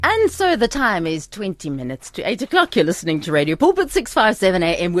And so the time is 20 minutes to 8 o'clock. You're listening to Radio Pulpit 657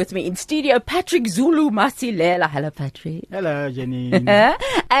 AM. With me in studio, Patrick Zulu Masilela. Hello, Patrick. Hello, Janine.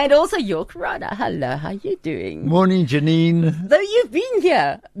 And also York Rada. Hello, how you doing? Morning, Janine. Though you've been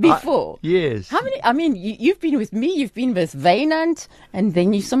here before. Yes. How many? I mean, you've been with me, you've been with Vainant, and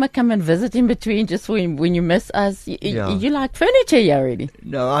then you somehow come and visit in between just when you miss us. You like furniture here already?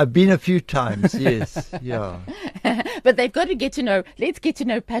 No, I've been a few times, yes. Yeah. But they've got to get to know, let's get to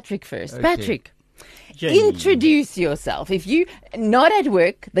know Patrick first. Okay. Patrick, Janine. introduce yourself. If you not at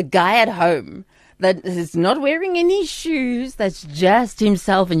work, the guy at home that is not wearing any shoes, that's just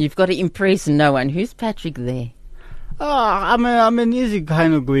himself, and you've got to impress no one. Who's Patrick there? I'm an easy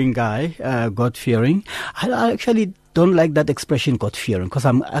kind of going guy, God-fearing. I actually don't like that expression, God-fearing, because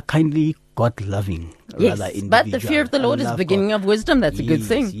I'm a kindly God-loving. Yes, rather but the fear of the Lord is the beginning of wisdom. That's a good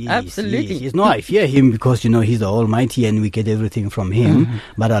thing. Absolutely. Yes. No, I fear him because, he's the Almighty and we get everything from him,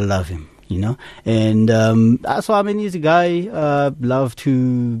 but I love him, And so I'm an easy guy, love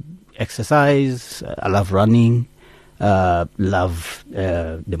to exercise, I love running, love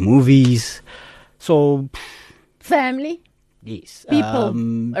the movies. So... Family? Yes. People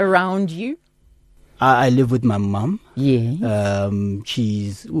around you? I live with my mom. Yeah.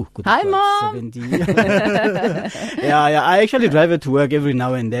 She's Hi, Mom. 70. yeah. I actually drive her to work every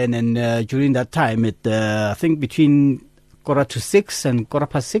now and then, and during that time, I think between 5:45 and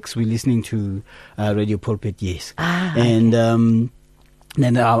 6:15, we're listening to Radio Pulpit. Yes. And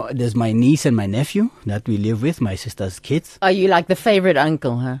then there's my niece and my nephew that we live with, my sister's kids. Are you like the favorite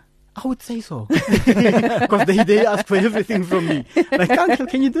uncle, huh? I would say so. Because they ask for everything from me. Like, Uncle,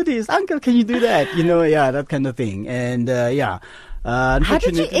 can you do this? Uncle, can you do that? That kind of thing. And, how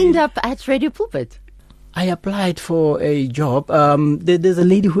did you end up at Radio Pulpit? I applied for a job. There's a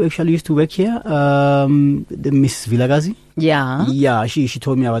lady who actually used to work here, the Miss Vilagazi. Yeah. Yeah, she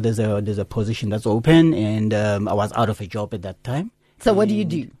told me about there's a position that's open, and I was out of a job at that time. So what do you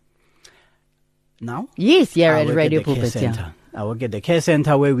do? Now? Yes, yeah, I at work Radio at the care Pulpit, center. I work at the care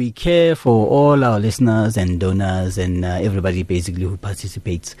center where we care for all our listeners and donors and everybody basically who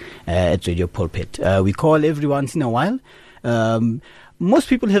participates at Radio Pulpit. We call every once in a while. Most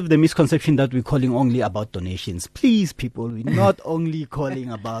people have the misconception that we're calling only about donations. Please, people, we're not only calling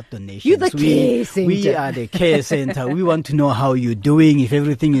about donations. You're the care center. We are the care center. We want to know how you're doing, if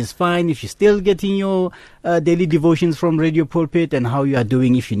everything is fine, if you're still getting your daily devotions from Radio Pulpit, and how you are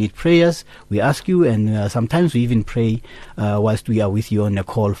doing. If you need prayers, we ask you, and sometimes we even pray whilst we are with you on a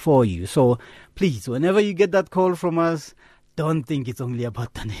call for you. So please, whenever you get that call from us, don't think it's only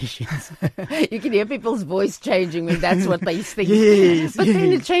about donations. You can hear people's voice changing when that's what they think. Yes, but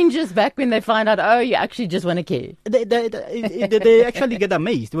then it changes back when they find out, you actually just want to care. They actually get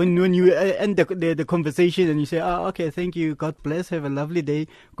amazed when you end the conversation and you say, okay, thank you, God bless, have a lovely day,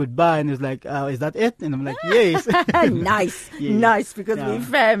 goodbye. And it's like, is that it? And I'm like, yes. Nice, yes. Nice, because we're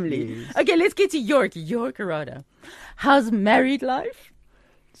family. Yes. Okay, let's get to York Arada. How's married life?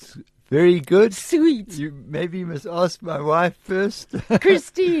 Very good. Sweet. You maybe must ask my wife first.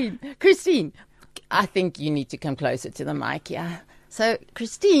 Christine, I think you need to come closer to the mic, yeah. So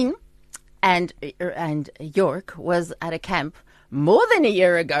Christine and York was at a camp more than a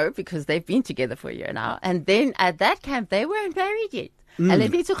year ago because they've been together for a year now. And then at that camp, they weren't married yet. Hulle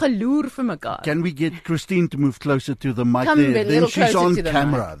het net so geloer vir mekaar. Can we get Christine to move closer to the mic? Come a there? little Then she's closer on to the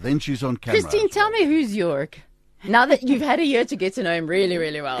camera. Then she's on camera. Christine, tell me who's York. Now that you've had a year to get to know him really,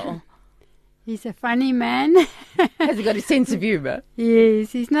 really well. He's a funny man. Has he got a sense of humor?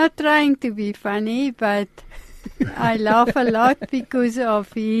 Yes, he's not trying to be funny, but I laugh a lot because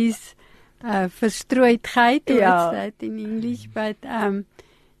of his verstrooidheid. What's that in English? But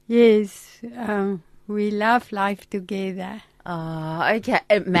yes, we love life together. Okay.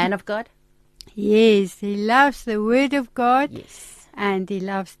 A man of God? Yes, he loves the Word of God. Yes. And he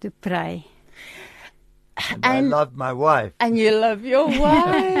loves to pray. And I love my wife. And you love your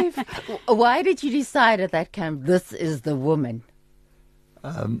wife. Why did you decide at that camp, this is the woman?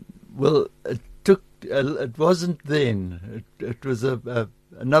 Well, it wasn't then. It was a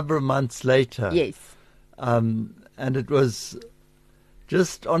number of months later. Yes. And it was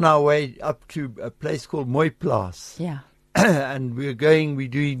just on our way up to a place called Mooiplaas. Yeah. And we're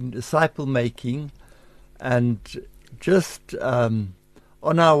doing disciple making, and just on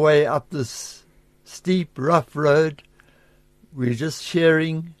our way up this steep, rough road, we're just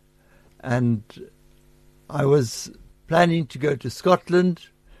sharing, and I was planning to go to Scotland,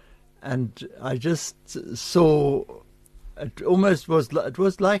 and I just saw, it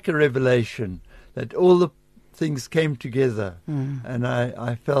was like a revelation that all the things came together, and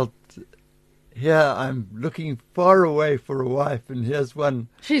I felt here I'm looking far away for a wife, and here's one,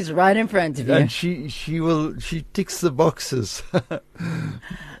 She's right in front of you. and she ticks the boxes.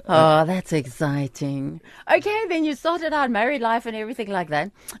 Oh, that's exciting. Okay, then you started out married life and everything like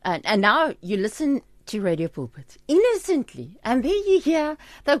that. And now you listen to Radio Pulpit innocently. And there you hear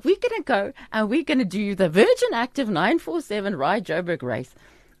that we're going to go and we're going to do the Virgin Active 947 Ride Jo-burg race.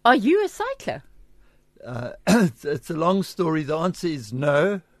 Are you a cycler? It's a long story. The answer is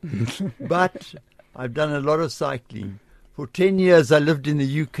no, but I've done a lot of cycling. For 10 years I lived in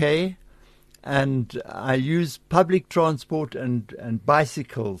the UK, and I used public transport and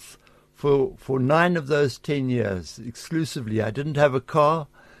bicycles for 9 of those 10 years exclusively. I didn't have a car.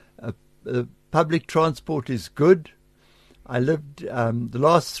 Public transport is good. I lived, the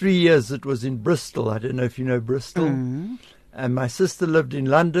last 3 years it was in Bristol. I don't know if you know Bristol. Mm-hmm. And my sister lived in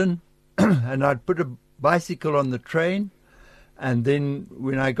London, and I'd put a bicycle on the train, and then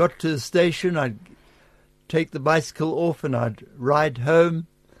when I got to the station, I'd take the bicycle off and I'd ride home.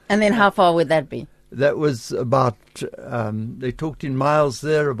 And then how far would that be? That was about, they talked in miles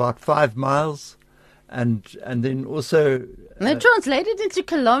there, about 5 miles. And then also... And they translated into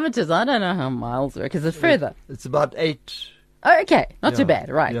kilometers. I don't know how miles work. Is it further? It's about 8. Oh, okay. Not too bad.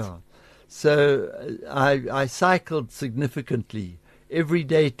 Right. Yeah. So I cycled significantly every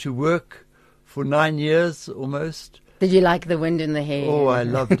day to work for 9 years almost. Did you like the wind in the hair? Oh, I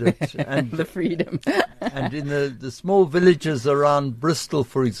loved it. And the freedom. And in the small villages around Bristol,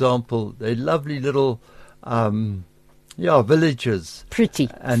 for example, they're lovely little, villages. Pretty,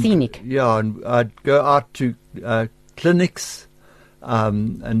 and, scenic. Yeah, and I'd go out to clinics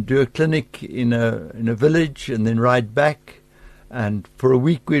and do a clinic in a village and then ride back. And for a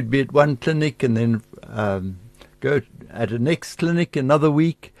week we'd be at one clinic and then go at the next clinic another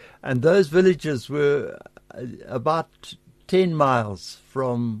week. And those villages were about 10 miles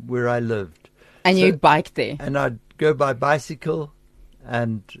from where I lived. And you biked there? And I'd go by bicycle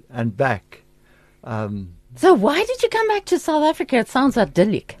and back. So why did you come back to South Africa? It sounds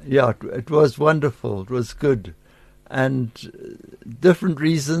idyllic. Yeah, it was wonderful. It was good. And different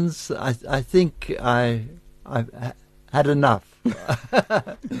reasons. I think I had enough.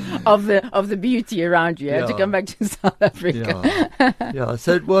 of the beauty around you. You had to come back to South Africa. Yeah.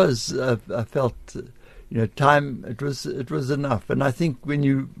 So it was. I felt, time. It was enough. And I think when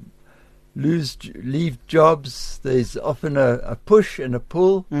you leave jobs, there's often a push and a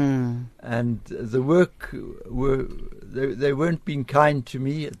pull. And the work they weren't being kind to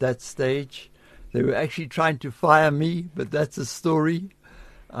me at that stage. They were actually trying to fire me, but that's a story.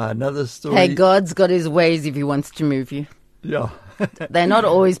 Another story. Hey, God's got his ways if he wants to move you. Yeah. They're not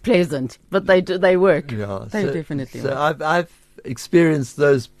always pleasant, but they work. Yeah. They definitely work. So I've experienced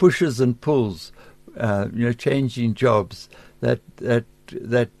those pushes and pulls, changing jobs, that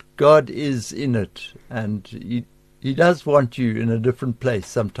God is in it, and He does want you in a different place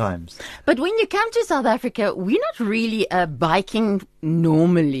sometimes. But when you come to South Africa, we're not really biking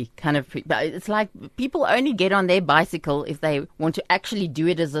normally kind of. It's like people only get on their bicycle if they want to actually do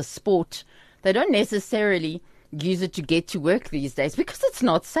it as a sport. They don't necessarily use it to get to work these days because it's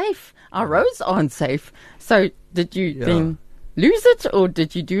not safe. Our roads aren't safe. So did you then lose it, or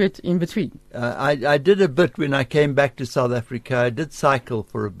did you do it in between? I did a bit when I came back to South Africa. I did cycle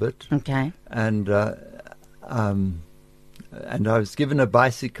for a bit. Okay. And I was given a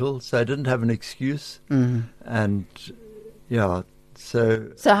bicycle, so I didn't have an excuse. And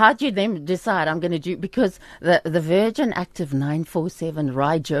so how do you then decide I'm going to do, because the Virgin Active 947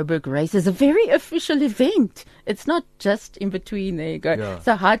 Ride Jo-burg race is a very official event. It's not just in between. There you go. Yeah.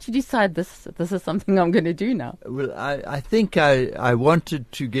 So how do you decide this is something I'm going to do now? Well, I think I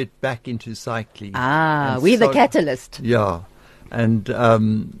wanted to get back into cycling. We're the catalyst. Yeah. And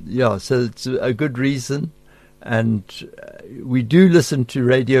so it's a good reason. And we do listen to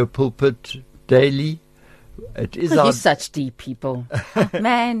Radio Pulpit daily. It is you're such deep people.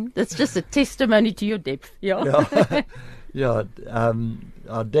 Man, that's just a testimony to your depth. Yeah.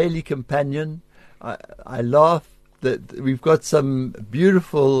 Our daily companion. I laugh that we've got some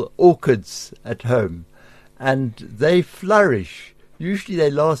beautiful orchids at home, and they flourish. Usually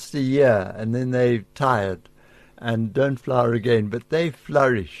they last a year and then they're tired and don't flower again, but they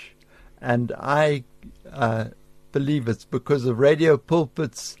flourish. And I believe it's because of Radio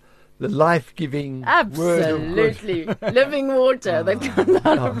Pulpit's the life-giving absolutely word of living water that comes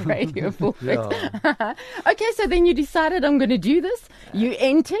out of Radio Pulpit. Okay, so then you decided I'm going to do this. You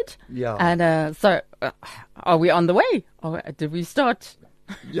entered. Yeah. And so are we on the way? Or did we start?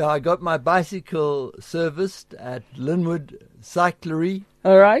 Yeah, I got my bicycle serviced at Linwood Cyclery.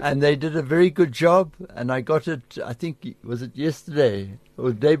 All right. And they did a very good job. And I got it, I think, was it yesterday or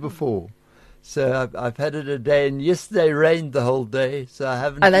the day before? So I've had it a day, and yesterday rained the whole day, so I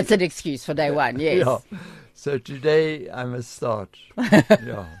haven't... Oh, that's an excuse for day one, yes. Yeah. So today I must start.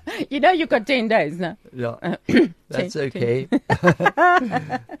 Yeah. You know you've got 10 days now. Yeah. That's okay.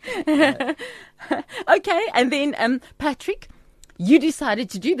 Okay, and then Patrick, you decided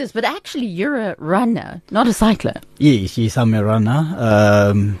to do this, but actually you're a runner, not a cycler. Yes, I'm a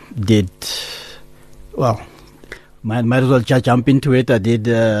runner. Might as well just jump into it. I did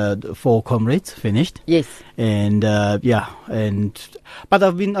 4 comrades, finished. Yes. And but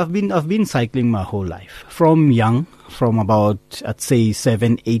I've been cycling my whole life. From young, from about I'd say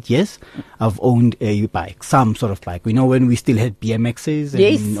 7-8 years, I've owned a bike, some sort of bike. When we still had BMXs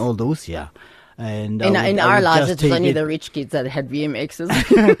and all those, yeah. And in our lives, it was only the rich kids that had BMXs.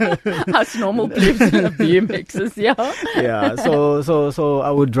 Us normal plebs didn't have BMXs, yeah. Yeah, so I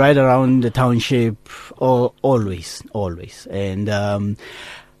would ride around the township always. And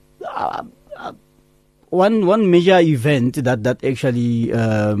one major event that actually,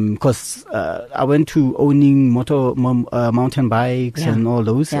 because I went to owning mountain bikes and all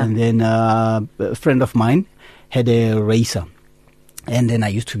those, and then a friend of mine had a racer. And then I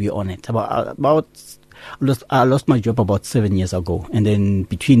used to be on it. I lost my job about 7 years ago. And then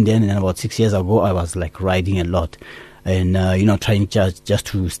between then and about 6 years ago, I was like riding a lot. And, trying just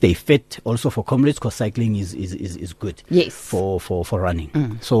to stay fit. Also for comrades, because cycling is good. Yes. For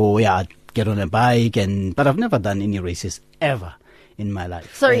running. So, yeah, I'd get on a bike. But I've never done any races ever in my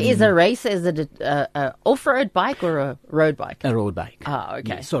life. Sorry, is it a off-road bike or a road bike? A road bike. Ah,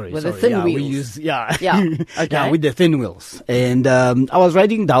 okay. Yeah, sorry. With the thin wheels. We use, Okay. With the thin wheels. And I was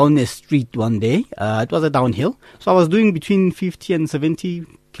riding down a street one day. It was a downhill. So I was doing between 50 and 70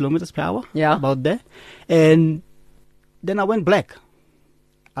 kilometers per hour. Yeah. About there. And then I went black.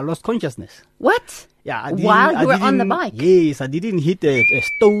 I lost consciousness. What? Yeah. While you were on the bike? Yes, I didn't hit a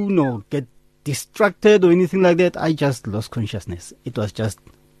stone or get distracted or anything like that. I just lost consciousness. It was just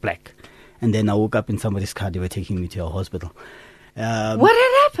black. And then I woke up in somebody's car. They were taking me to a hospital. What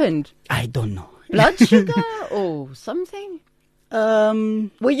had happened? I don't know. Blood sugar or something?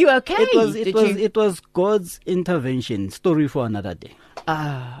 Were you okay? It was God's intervention. Story for another day.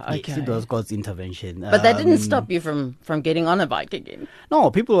 Ah, okay. Yes, it was God's intervention. But that didn't stop you from getting on a bike again? No,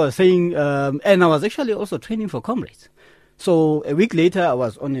 people were saying, and I was actually also training for comrades. So a week later, I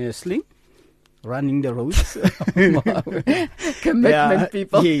was on a sling, running the roads. Commitment,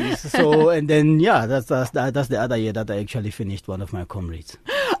 people. Yes. So, and then, that's the other year that I actually finished one of my comrades.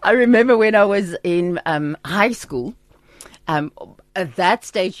 I remember when I was in high school, at that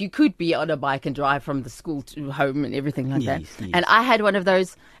stage, you could be on a bike and drive from the school to home and everything like that. Yes. And I had one of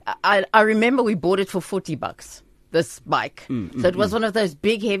those. I remember we bought it for $40. This bike. So it was one of those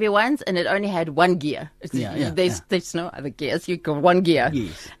big, heavy ones, and it only had one gear. There's no other gears. You got one gear.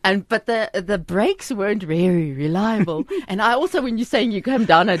 Yes. But the brakes weren't very reliable. And I also, when you're saying you come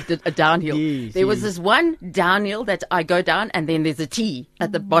down a downhill, there was this one downhill that I go down, and then there's a T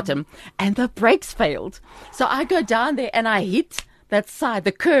at the bottom, and the brakes failed. So I go down there, and I hit that side,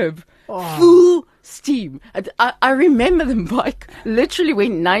 the curb, full steam. I remember the bike literally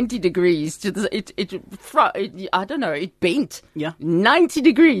went 90 degrees to I don't know, it bent 90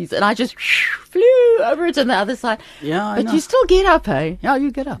 degrees, and I just flew over it on the other side. Yeah, but you still get up, hey? Yeah,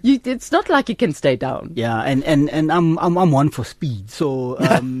 you get up. It's not like you can stay down. Yeah, and I'm one for speed. So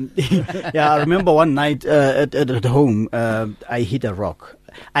I remember one night at home, I hit a rock.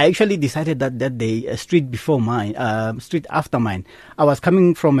 I actually decided that day, street after mine, I was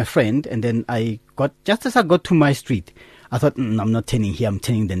coming from a friend, and then just as I got to my street, I thought, I'm not turning here, I'm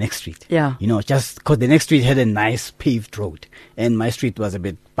turning the next street. Yeah. Just because the next street had a nice paved road, and my street was a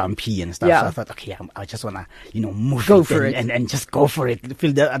bit bumpy and stuff. Yeah. So I thought, okay, I just want to, move and just go for it,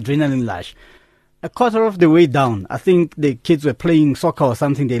 feel the adrenaline rush. A quarter of the way down, I think the kids were playing soccer or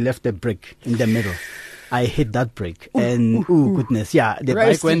something, they left a brick in the middle. I hit that brake, and goodness, the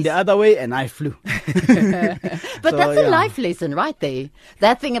bike went the other way, and I flew. But that's a life lesson right there.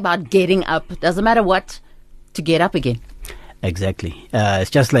 That thing about getting up, doesn't matter what, to get up again. Exactly.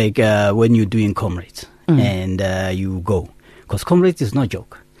 It's just like when you're doing comrades, and you go. Because comrades is no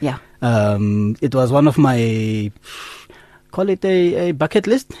joke. Yeah. It was one of my, call it a bucket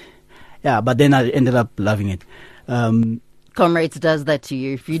list. Yeah, but then I ended up loving it. Comrades does that to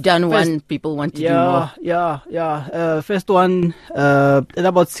you. If you've done one, people want to do more. Yeah. First one, at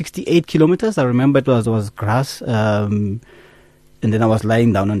about 68 kilometers. I remember it was grass. And then I was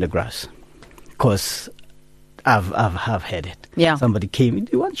lying down on the grass. Because I've had it. Yeah. Somebody came,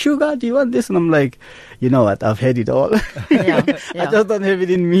 do you want sugar? Do you want this? And I'm like, you know what? I've had it all. Yeah. I just don't have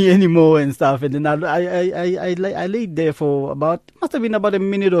it in me anymore and stuff. And then I laid there for must have been about a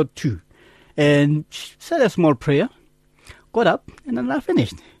minute or two. And she said a small prayer, got up, and then I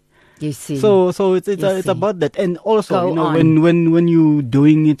finished. You see. So it's about that. And also, Go on. when you're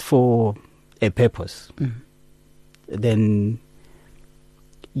doing it for a purpose, then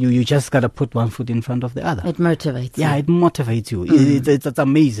you just gotta put one foot in front of the other. It motivates you. Yeah, it motivates you. It's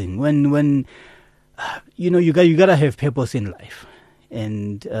amazing when you gotta have purpose in life,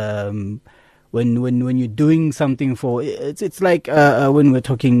 and when you're doing something for it's like when we're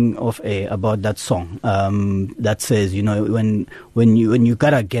talking about that song that says when you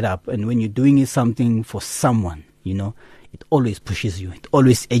gotta get up, and when you're doing something for someone, it always pushes you, it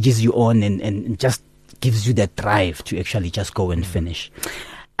always edges you on, and just gives you that drive to actually just go and finish.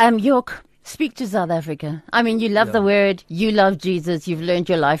 York, speak to South Africa. I mean, you love the word, you love Jesus, you've learned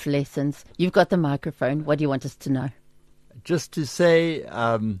your life lessons, you've got the microphone. What do you want us to know? Just to say,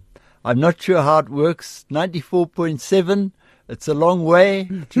 I'm not sure how it works. 94.7, it's a long way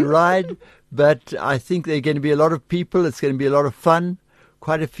to ride, but I think there are going to be a lot of people. It's going to be a lot of fun.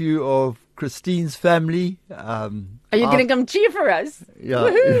 Quite a few of Christine's family. Are you going to come cheer for us? Yeah.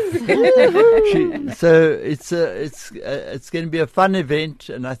 So it's going to be a fun event,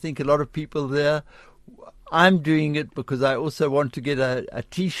 and I think a lot of people there. I'm doing it because I also want to get a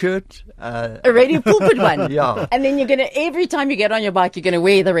T-shirt. A Radio Pulpit one. Yeah. And then every time you get on your bike, you're going to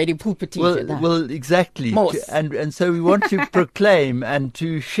wear the Radio Pulpit T-shirt. Well, exactly. Morse. And so we want to proclaim and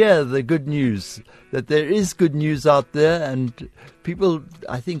to share the good news, that there is good news out there, and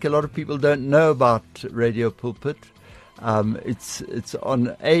I think a lot of people don't know about Radio Pulpit. It's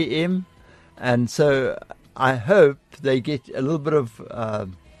on AM, and so I hope they get a little bit of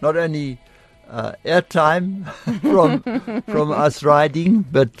not only airtime from us riding,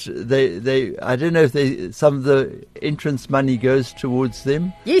 but they I don't know if some of the entrance money goes towards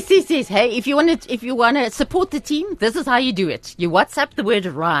them. Yes. Hey, if you want to support the team, this is how you do it. You WhatsApp the word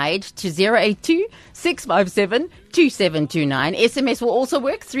RIDE to 082-657-2729. SMS will also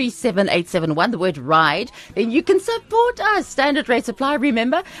work, 37871, the word RIDE. Then you can support us. Standard rate supply,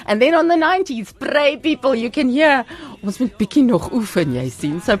 remember? And then on the 90s, pray people. You can hear, ons moet bietjie nog oefen, jy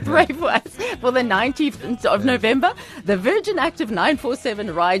sien. So pray for us for the 19th of November. The Virgin Active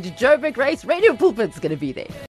 947 Ride Jo-burg race. Radio Pulpit's going to be there.